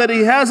time that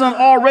he hasn't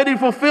already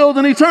fulfilled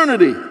in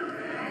eternity.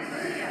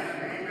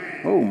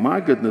 Oh, my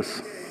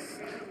goodness.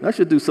 That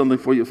should do something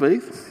for your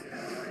faith.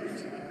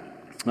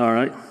 All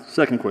right,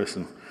 second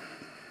question.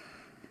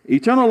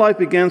 Eternal life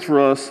begins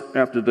for us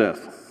after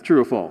death.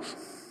 True or false?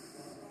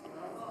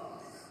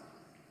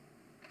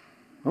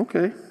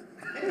 Okay.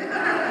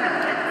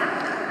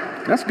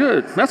 That's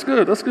good.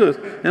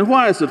 And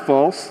why is it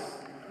false?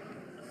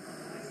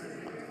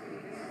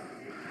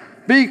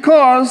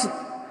 Because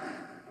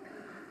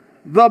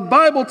The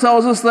Bible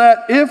tells us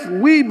that if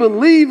we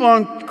believe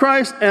on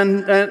Christ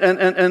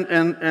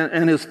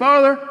and his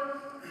Father,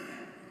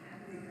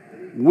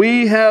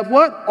 we have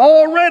what?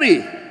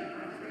 Already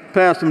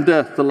passed from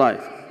death to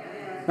life.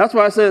 That's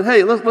why I said,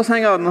 hey, let's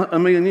hang out in a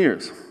million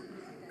years.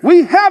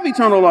 We have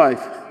eternal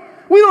life.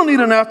 We don't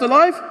need an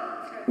afterlife.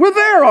 We're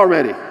there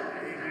already.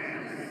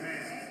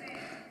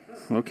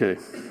 Okay.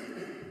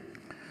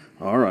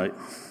 All right.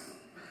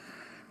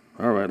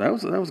 That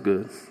was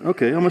good.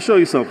 Okay, I'm going to show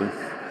you something.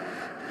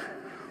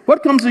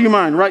 What comes to your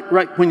mind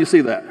right when you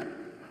see that?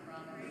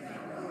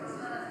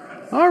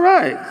 All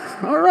right.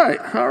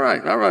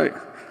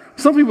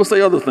 Some people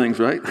say other things,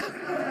 right?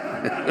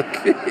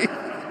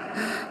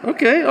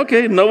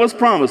 Okay. Noah's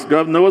promise,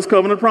 Noah's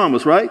covenant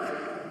promise, right?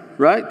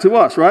 Right? To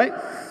us, right?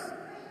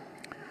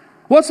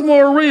 What's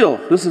more real?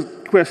 This is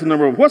question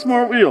number 1. What's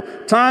more real,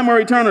 time or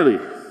eternity?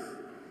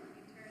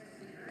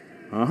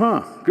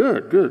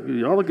 Good.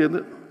 Y'all are getting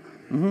it.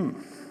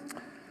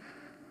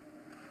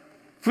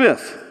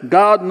 Fifth,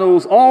 God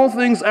knows all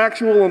things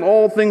actual and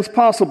all things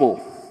possible.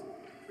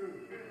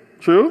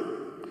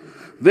 True?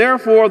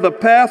 Therefore, the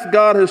path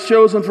God has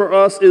chosen for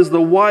us is the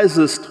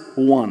wisest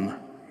one.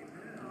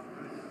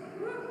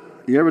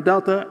 You ever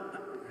doubt that?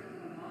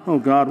 Oh,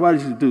 God, why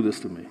did you do this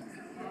to me?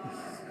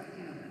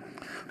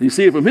 You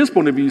see it from his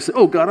point of view, you say,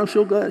 oh, God, I'm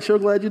sure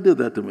glad you did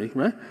that to me,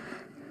 right?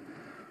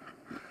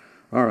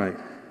 All right.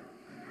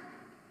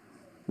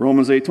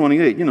 Romans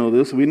 8:28, you know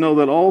this. We know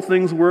that all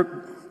things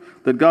work,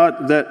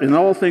 that in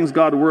all things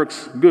God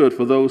works good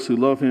for those who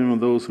love him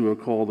and those who are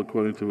called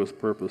according to his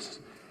purpose.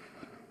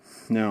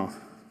 Now,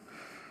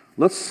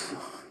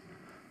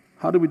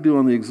 how do we do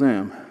on the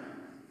exam?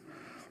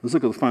 Let's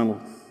look at the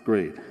final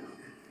grade.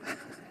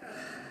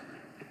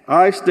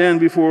 I stand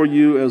before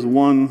you as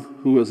one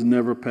who has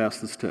never passed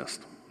this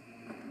test.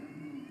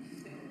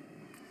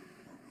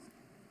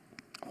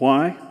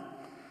 Why?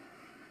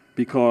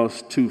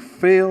 Because to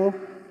fail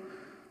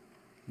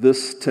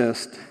this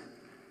test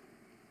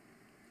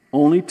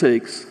only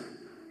takes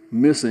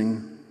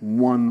missing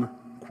one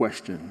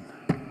question.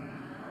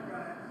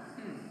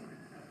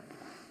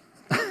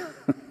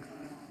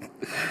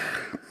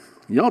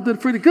 Y'all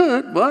did pretty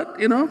good, but,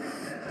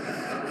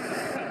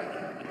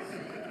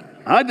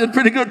 I did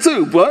pretty good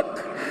too,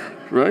 but,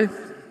 right?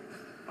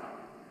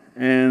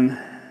 And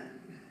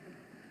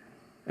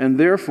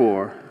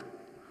therefore,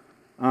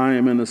 I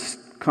am in a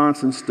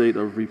constant state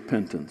of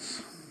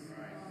repentance.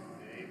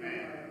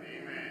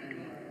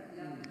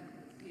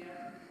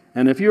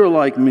 And if you're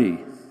like me,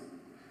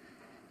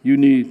 you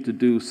need to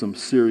do some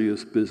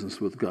serious business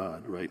with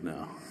God right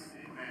now.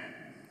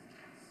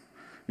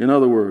 In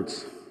other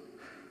words,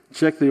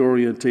 check the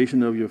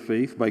orientation of your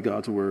faith by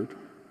God's word.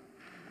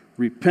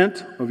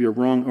 Repent of your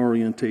wrong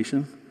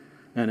orientation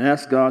and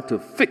ask God to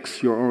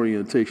fix your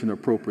orientation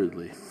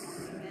appropriately.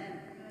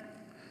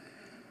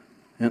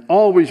 And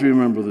always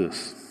remember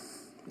this.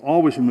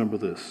 Always remember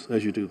this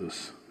as you do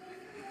this.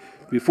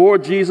 Before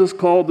Jesus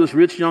called this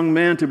rich young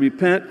man to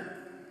repent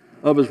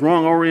of his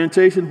wrong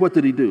orientation, what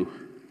did he do?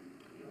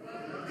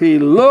 He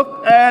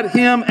looked at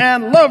him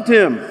and loved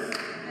him.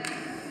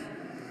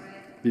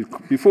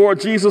 Before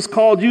Jesus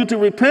called you to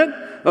repent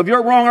of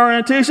your wrong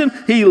orientation,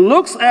 he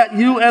looks at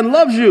you and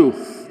loves you.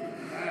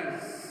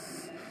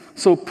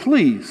 So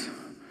please,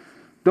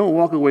 don't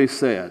walk away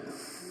sad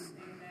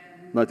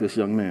like this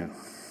young man.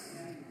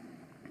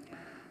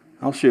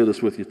 I'll share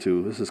this with you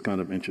too. This is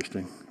kind of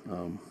interesting.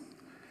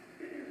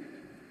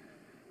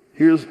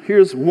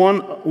 Here's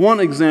one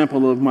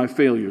example of my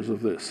failures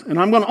of this. And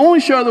I'm going to only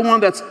share the one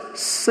that's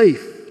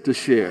safe to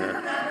share.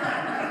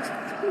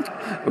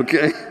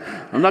 Okay?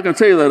 I'm not going to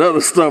tell you that other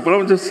stuff, but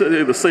I'm just telling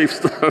you the safe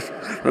stuff.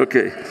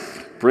 Okay.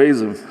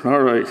 Praise him.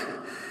 All right.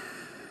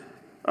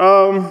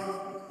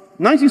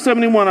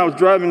 1971, I was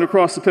driving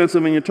across the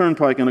Pennsylvania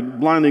Turnpike in a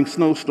blinding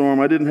snowstorm.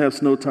 I didn't have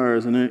snow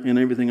tires and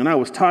everything, and I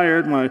was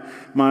tired.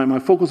 My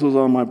focus was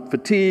on my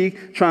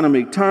fatigue, trying to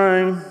make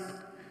time.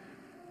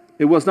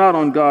 It was not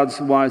on God's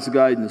wise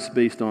guidance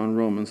based on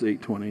Romans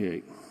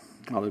 8:28.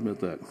 I'll admit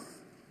that.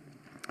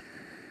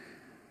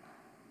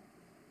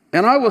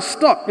 And I was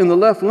stuck in the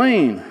left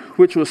lane,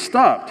 which was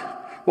stopped,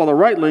 while the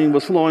right lane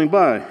was flowing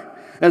by.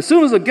 As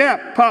soon as a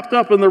gap popped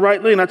up in the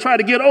right lane, I tried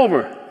to get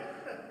over.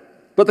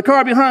 But the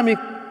car behind me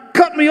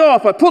cut me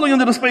off by pulling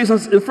into the space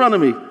in front of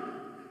me,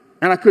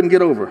 and I couldn't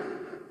get over.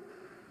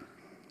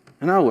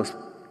 And I was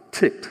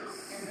ticked.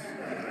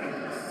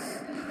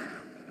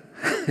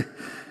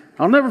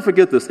 I'll never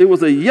forget this. It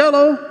was a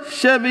yellow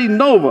Chevy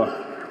Nova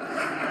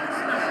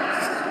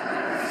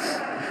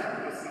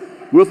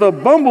with a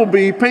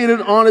bumblebee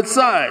painted on its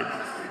side.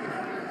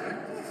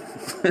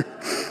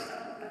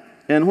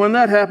 And when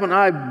that happened,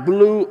 I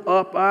blew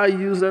up. I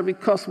used every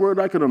cuss word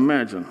I could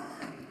imagine.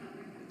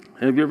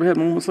 Have you ever had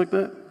moments like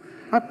that?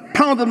 I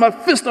pounded my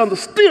fist on the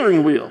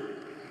steering wheel.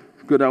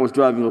 Good, I was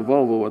driving a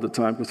Volvo at the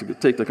time because it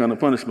could take that kind of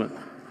punishment.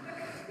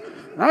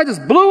 I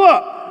just blew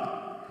up.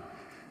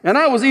 And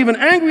I was even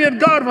angry at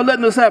God for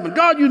letting this happen.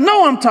 God, you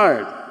know I'm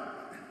tired.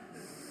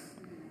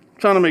 I'm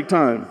trying to make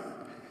time.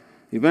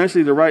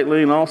 Eventually, the right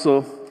lane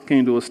also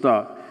came to a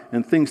stop.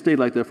 and things stayed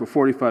like that for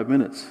 45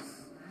 minutes.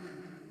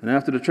 And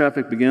after the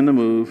traffic began to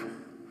move,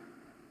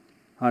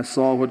 I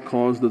saw what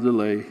caused the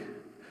delay.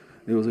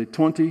 It was a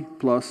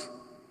 20-plus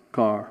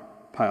car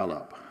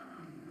pileup.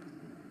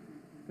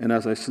 And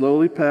as I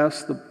slowly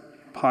passed the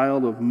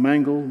pile of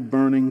mangled,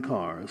 burning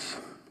cars,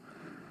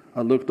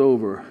 I looked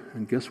over,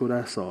 and guess what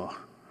I saw?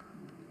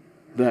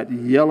 That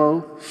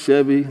yellow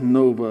Chevy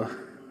Nova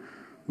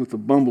with the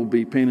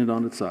bumblebee painted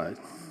on its side.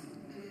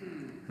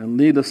 And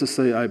needless to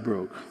say, I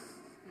broke.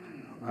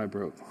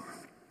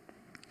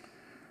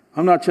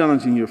 I'm not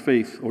challenging your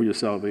faith or your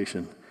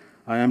salvation.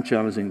 I am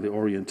challenging the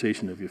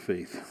orientation of your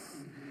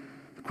faith.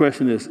 The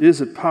question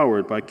is it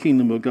powered by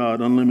kingdom of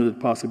God, unlimited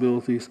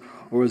possibilities,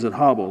 or is it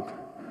hobbled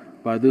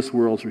by this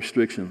world's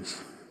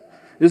restrictions?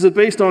 Is it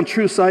based on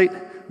true sight,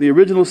 the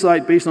original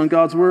sight based on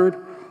God's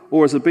word,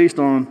 or is it based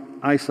on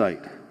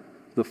eyesight,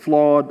 the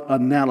flawed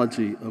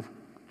analogy of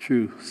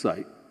true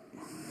sight?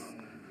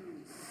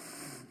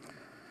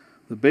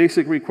 The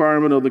basic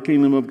requirement of the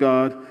kingdom of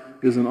God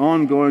is an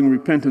ongoing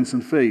repentance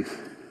and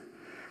faith.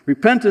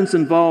 Repentance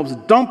involves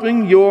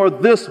dumping your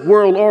this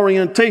world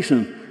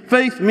orientation.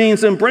 Faith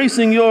means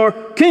embracing your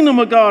kingdom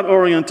of God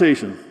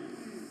orientation.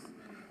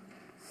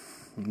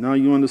 Now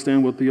you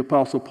understand what the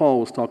Apostle Paul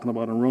was talking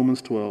about in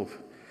Romans 12.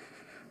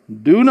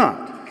 Do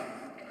not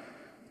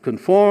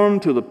conform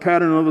to the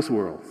pattern of this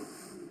world.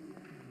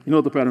 You know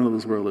what the pattern of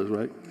this world is,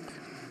 right?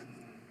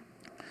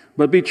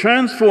 But be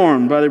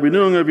transformed by the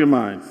renewing of your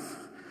mind.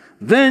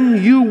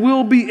 Then you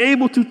will be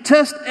able to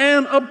test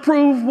and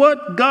approve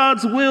what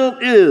God's will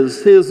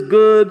is, his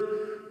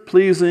good,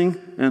 pleasing,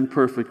 and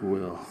perfect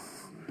will.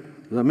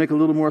 Does that make a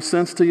little more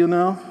sense to you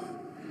now?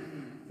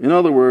 In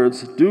other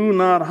words, do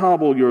not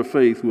hobble your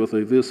faith with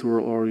a this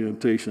world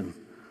orientation,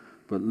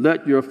 but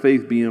let your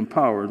faith be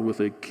empowered with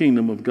a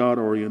kingdom of God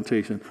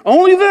orientation.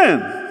 Only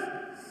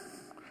then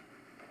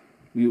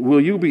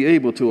will you be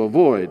able to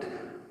avoid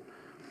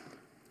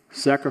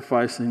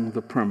sacrificing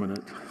the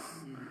permanent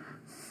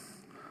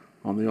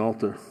on the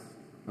altar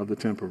of the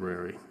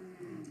temporary.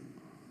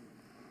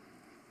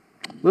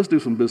 Let's do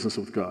some business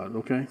with God,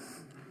 okay?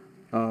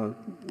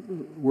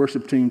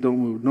 Worship team, don't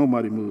move.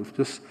 Nobody move.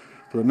 Just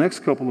for the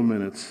next couple of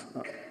minutes,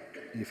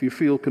 if you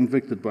feel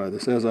convicted by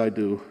this, as I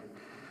do,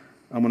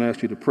 I'm going to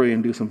ask you to pray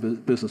and do some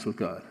business with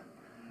God.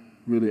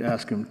 Really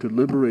ask him to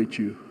liberate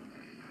you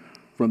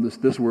from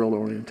this world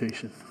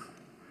orientation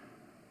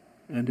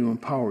and to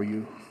empower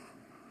you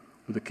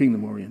with a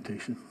kingdom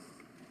orientation.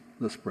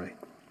 Let's pray.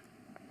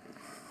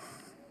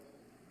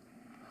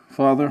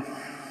 Father,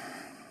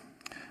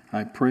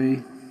 I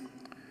pray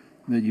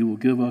that you will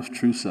give us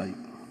true sight.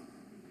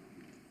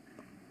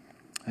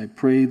 I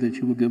pray that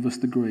you will give us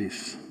the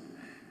grace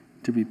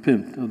to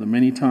repent of the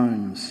many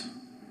times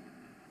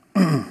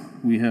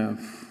we have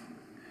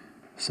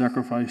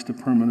sacrificed the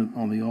permanent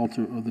on the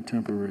altar of the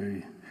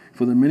temporary.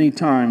 For the many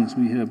times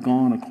we have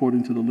gone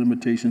according to the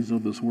limitations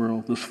of this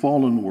world, this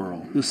fallen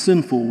world, this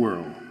sinful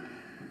world,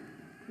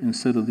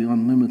 instead of the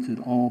unlimited,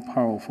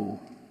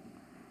 all-powerful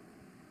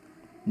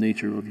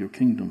nature of your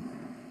kingdom.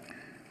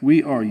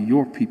 We are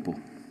your people.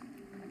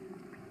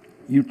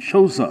 You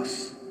chose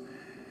us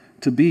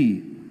to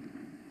be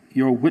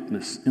your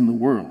witness in the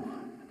world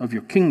of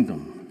your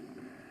kingdom.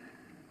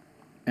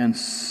 And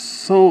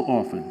so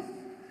often,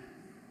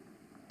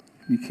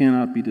 we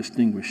cannot be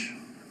distinguished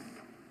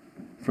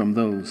from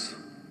those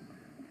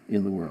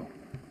in the world.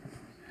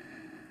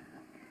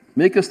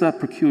 Make us that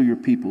peculiar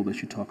people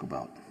that you talk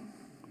about.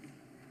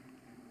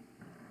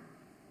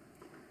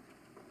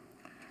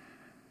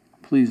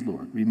 Please,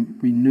 Lord,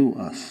 renew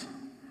us,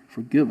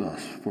 forgive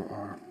us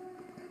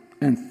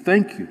and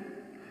thank you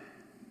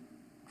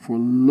for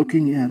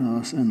looking at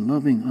us and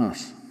loving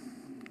us.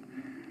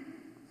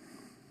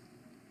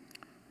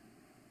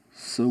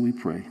 So we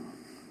pray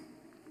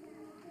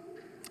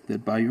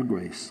that by your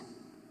grace,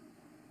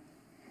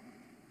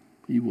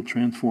 you will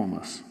transform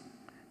us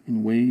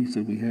in ways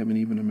that we haven't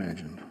even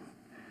imagined.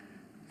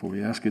 For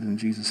we ask it in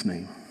Jesus'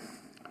 name.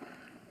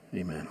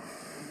 Amen.